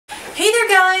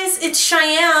guys, it's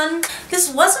Cheyenne.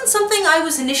 This wasn't something I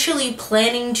was initially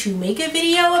planning to make a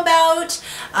video about,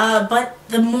 but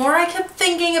the more I kept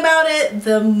thinking about it,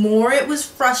 the more it was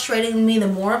frustrating me, the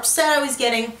more upset I was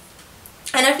getting.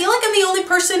 And I feel like I'm the only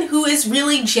person who is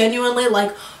really genuinely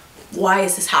like, why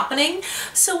is this happening?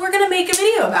 So we're gonna make a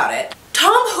video about it.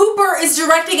 Tom Hooper is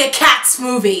directing a Cats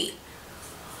movie.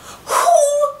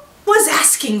 Who was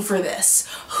asking for this?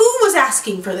 Who was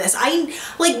asking for this?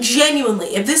 Like,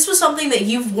 genuinely, if this was something that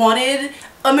you've wanted,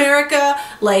 America,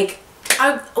 like,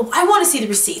 I want to see the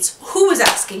receipts. Who was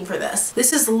asking for this?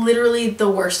 This is literally the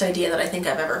worst idea that I think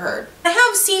I've ever heard. I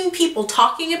have seen people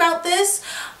talking about this,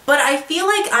 but I feel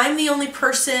like I'm the only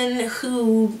person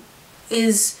who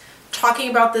is talking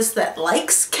about this that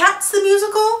likes Cats the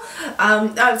musical.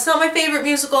 It's not my favorite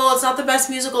musical, it's not the best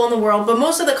musical in the world, but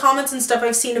most of the comments and stuff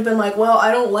I've seen have been like, well,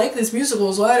 I don't like this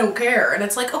musical, so I don't care. And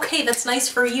it's like, okay, that's nice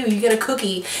for you. You get a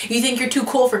cookie. You think you're too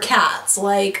cool for Cats.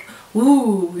 Like,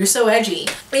 ooh, you're so edgy.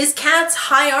 Is Cats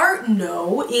high art?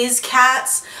 No. Is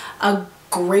Cats a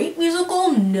great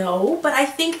musical? No, but I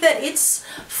think that it's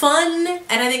fun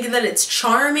and I think that it's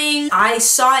charming. I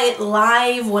saw it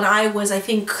live when I was, I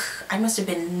think I must have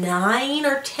been 9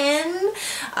 or 10,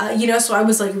 you know, so I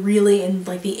was like really in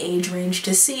like the age range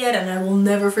to see it, and I will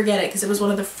never forget it because it was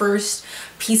one of the first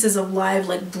pieces of live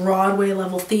like Broadway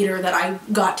level theater that I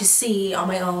got to see on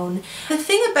my own. The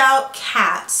thing about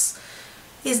Cats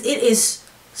is it is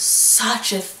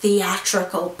such a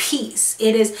theatrical piece.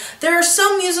 It is. There are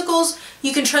some musicals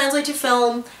you can translate to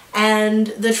film and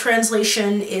the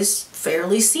translation is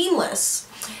fairly seamless.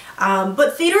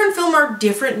 But theater and film are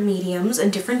different mediums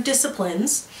and different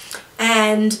disciplines,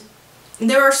 and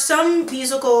there are some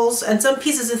musicals and some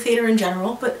pieces of theater in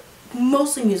general, but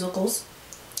mostly musicals,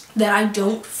 that I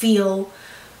don't feel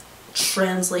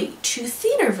translate to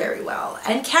theater very well,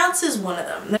 and Cats is one of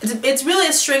them. It's really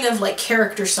a string of like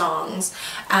character songs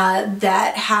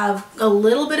that have a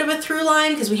little bit of a through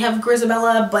line because we have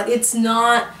Grisabella, but it's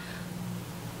not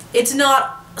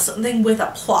something with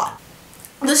a plot.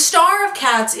 The star of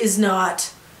Cats is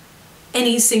not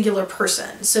any singular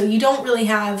person, so you don't really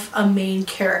have a main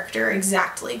character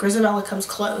exactly. Grisabella comes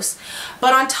close,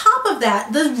 but on top of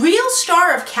that, the real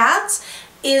star of Cats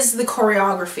is the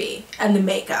choreography and the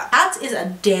makeup. Cats is a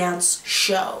dance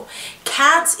show.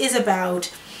 Cats is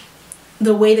about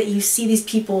the way that you see these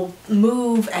people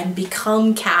move and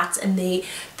become cats, and the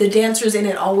dancers in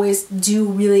it always do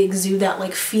really exude that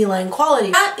like feline quality.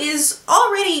 That is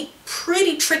already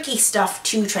pretty tricky stuff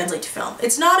to translate to film.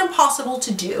 It's not impossible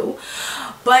to do,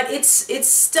 but it's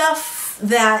stuff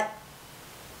that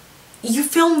you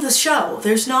film the show.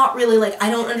 There's not really like, I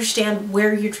don't understand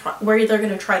where they're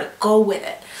gonna try to go with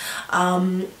it,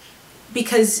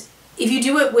 because if you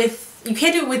do it with, you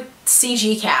can't do it with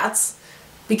CG cats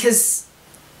because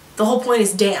the whole point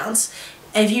is dance,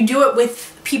 and if you do it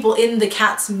with people in the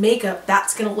cat's makeup,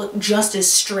 that's gonna look just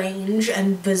as strange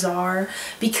and bizarre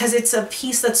because it's a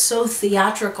piece that's so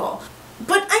theatrical.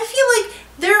 But I feel like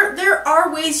there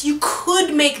are ways you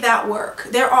could make that work.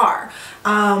 There are.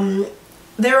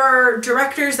 There are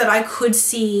directors that I could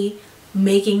see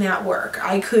making that work.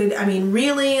 I mean,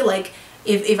 really, like,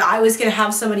 if I was gonna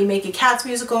have somebody make a Cats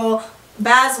musical,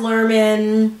 Baz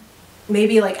Luhrmann,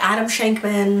 maybe like Adam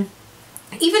Shankman,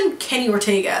 even Kenny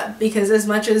Ortega, because as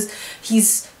much as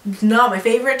he's not my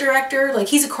favorite director, like,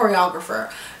 he's a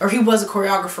choreographer, or he was a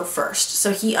choreographer first,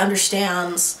 so he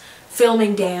understands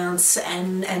filming dance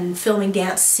and filming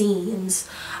dance scenes.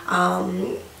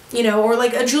 You know, or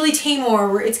like a Julie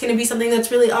Taymor, where it's going to be something that's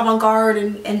really avant-garde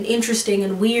and interesting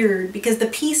and weird, because the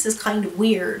piece is kind of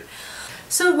weird.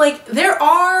 So like, there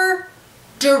are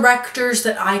directors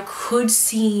that I could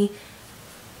see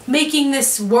making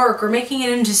this work or making it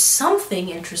into something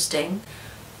interesting,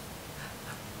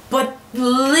 but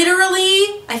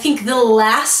literally, I think the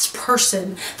last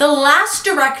person, the last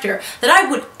director that I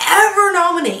would ever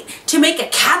nominate to make a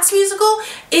Cats musical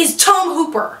is Tom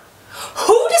Hooper.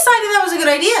 Who decided that was a good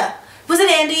idea? Was it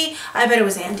Andy? I bet it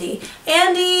was Andy.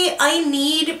 Andy, I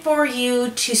need for you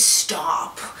to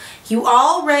stop. You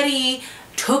already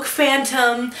took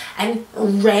Phantom and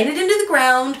ran it into the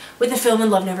ground with the film And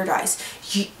Love Never Dies.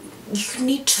 You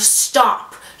need to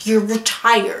stop. You're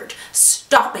retired.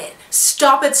 Stop it.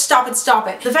 Stop it, stop it, stop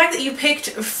it. The fact that you picked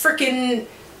frickin'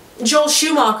 Joel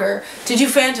Schumacher to do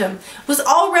Phantom was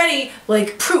already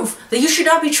like proof that you should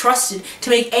not be trusted to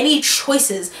make any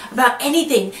choices about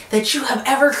anything that you have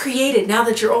ever created now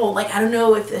that you're old. Like, I don't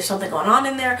know if there's something going on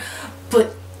in there,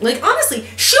 but like, honestly,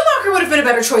 Schumacher would have been a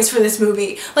better choice for this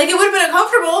movie. Like, it would have been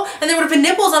uncomfortable and there would have been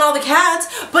nipples on all the cats,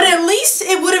 but at least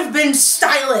it would have been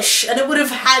stylish and it would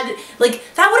have had, like,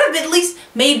 that would have at least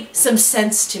made some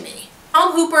sense to me.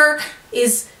 Tom Hooper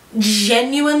is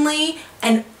genuinely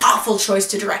an awful choice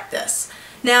to direct this.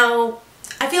 Now,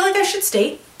 I feel like I should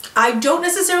state, I don't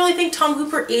necessarily think Tom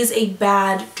Hooper is a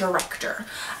bad director.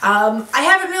 I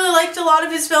haven't really liked a lot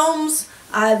of his films.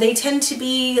 They tend to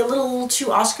be a little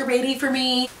too Oscar baity for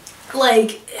me.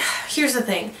 Like, here's the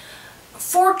thing.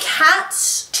 For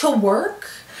Cats to work,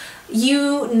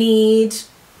 you need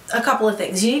a couple of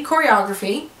things. You need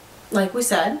choreography, like we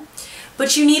said,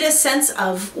 but you need a sense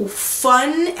of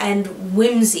fun and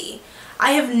whimsy.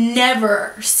 I have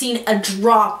never seen a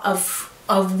drop of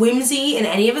whimsy in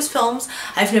any of his films.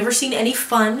 I've never seen any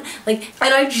fun. Like,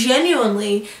 and I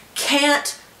genuinely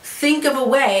can't think of a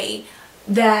way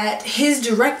that his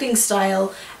directing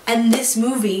style and this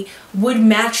movie would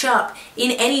match up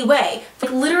in any way.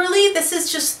 Like, literally, this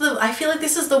is just I feel like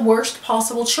this is the worst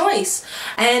possible choice.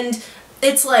 And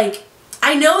it's like,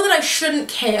 I know that I shouldn't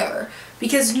care,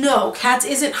 because no, Cats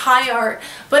isn't high art,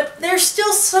 but there's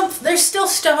still stuff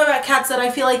about Cats that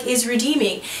I feel like is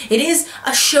redeeming. It is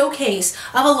a showcase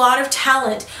of a lot of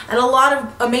talent and a lot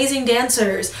of amazing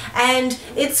dancers, and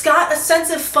it's got a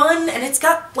sense of fun, and it's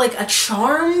got like a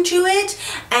charm to it,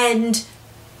 and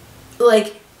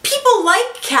like, people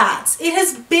like Cats. It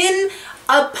has been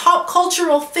a pop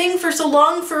cultural thing for so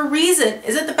long for a reason.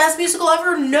 Is it the best musical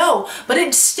ever? No, but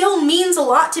it still means a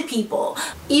lot to people.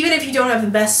 Even if you don't have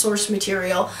the best source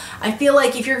material, I feel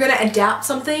like if you're gonna adapt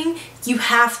something, you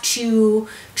have to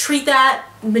treat that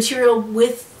material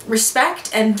with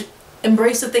respect and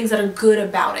embrace the things that are good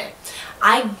about it.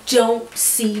 I don't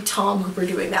see Tom Hooper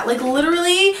doing that. Like,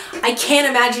 literally, I can't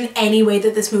imagine any way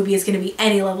that this movie is going to be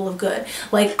any level of good.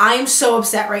 Like, I'm so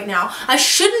upset right now. I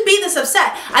shouldn't be this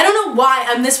upset. I don't know why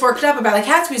I'm this worked up about a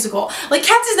Cats musical. Like,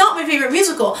 Cats is not my favorite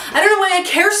musical. I don't know why I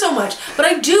care so much, but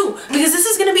I do, because this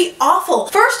is going to be awful.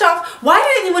 First off, why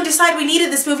did anyone decide we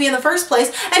needed this movie in the first place?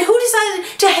 And who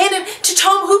decided to hand it to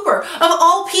Tom Hooper, of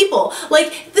all people?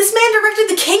 Like, this man directed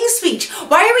The King's Speech.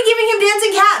 Why are we giving him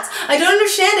dancing cats? I don't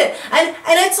understand it.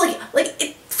 And it's like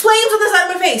it flames on the side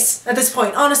of my face at this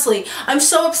point, honestly. I'm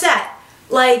so upset.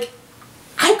 Like,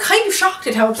 I'm kind of shocked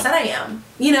at how upset I am,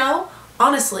 you know?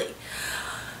 Honestly.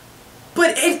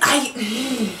 But I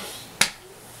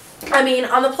mean,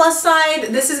 on the plus side,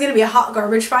 this is gonna be a hot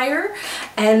garbage fire,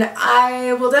 and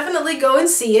I will definitely go and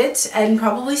see it and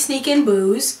probably sneak in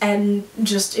booze and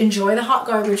just enjoy the hot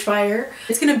garbage fire.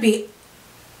 It's gonna be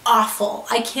awful.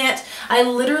 I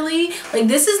literally, like,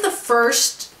 this is the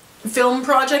first film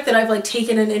project that I've like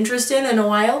taken an interest in a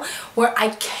while where I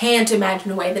can't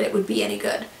imagine a way that it would be any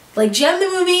good. Like, Gem the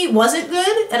movie wasn't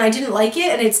good and I didn't like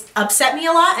it, and it's upset me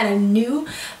a lot, and I knew,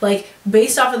 like,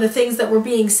 based off of the things that were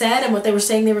being said and what they were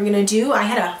saying they were gonna do, I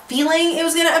had a feeling it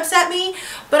was gonna upset me,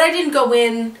 but I didn't go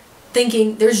in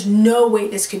thinking there's no way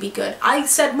this could be good. I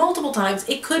said multiple times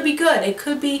it could be good, it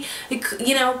could,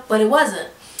 you know, but it wasn't.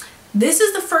 This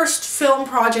is the first film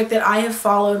project that I have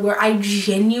followed where I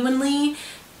genuinely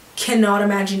cannot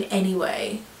imagine any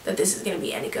way that this is gonna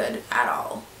be any good at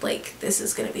all. Like, this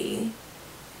is gonna be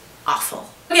awful.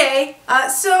 Okay,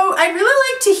 so I'd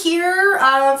really like to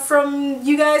hear from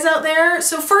you guys out there.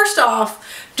 So first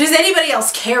off, does anybody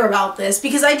else care about this?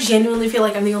 Because I genuinely feel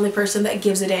like I'm the only person that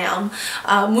gives a damn,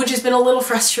 which has been a little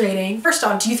frustrating. First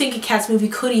off, do you think a Cats movie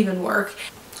could even work?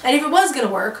 And if it was gonna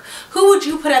work, who would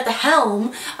you put at the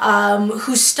helm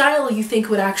whose style you think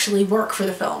would actually work for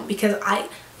the film? Because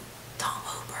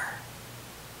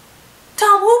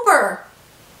Tom Hooper!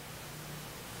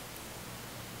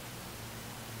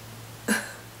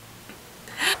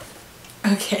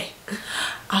 Okay,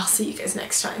 I'll see you guys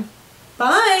next time.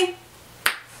 Bye!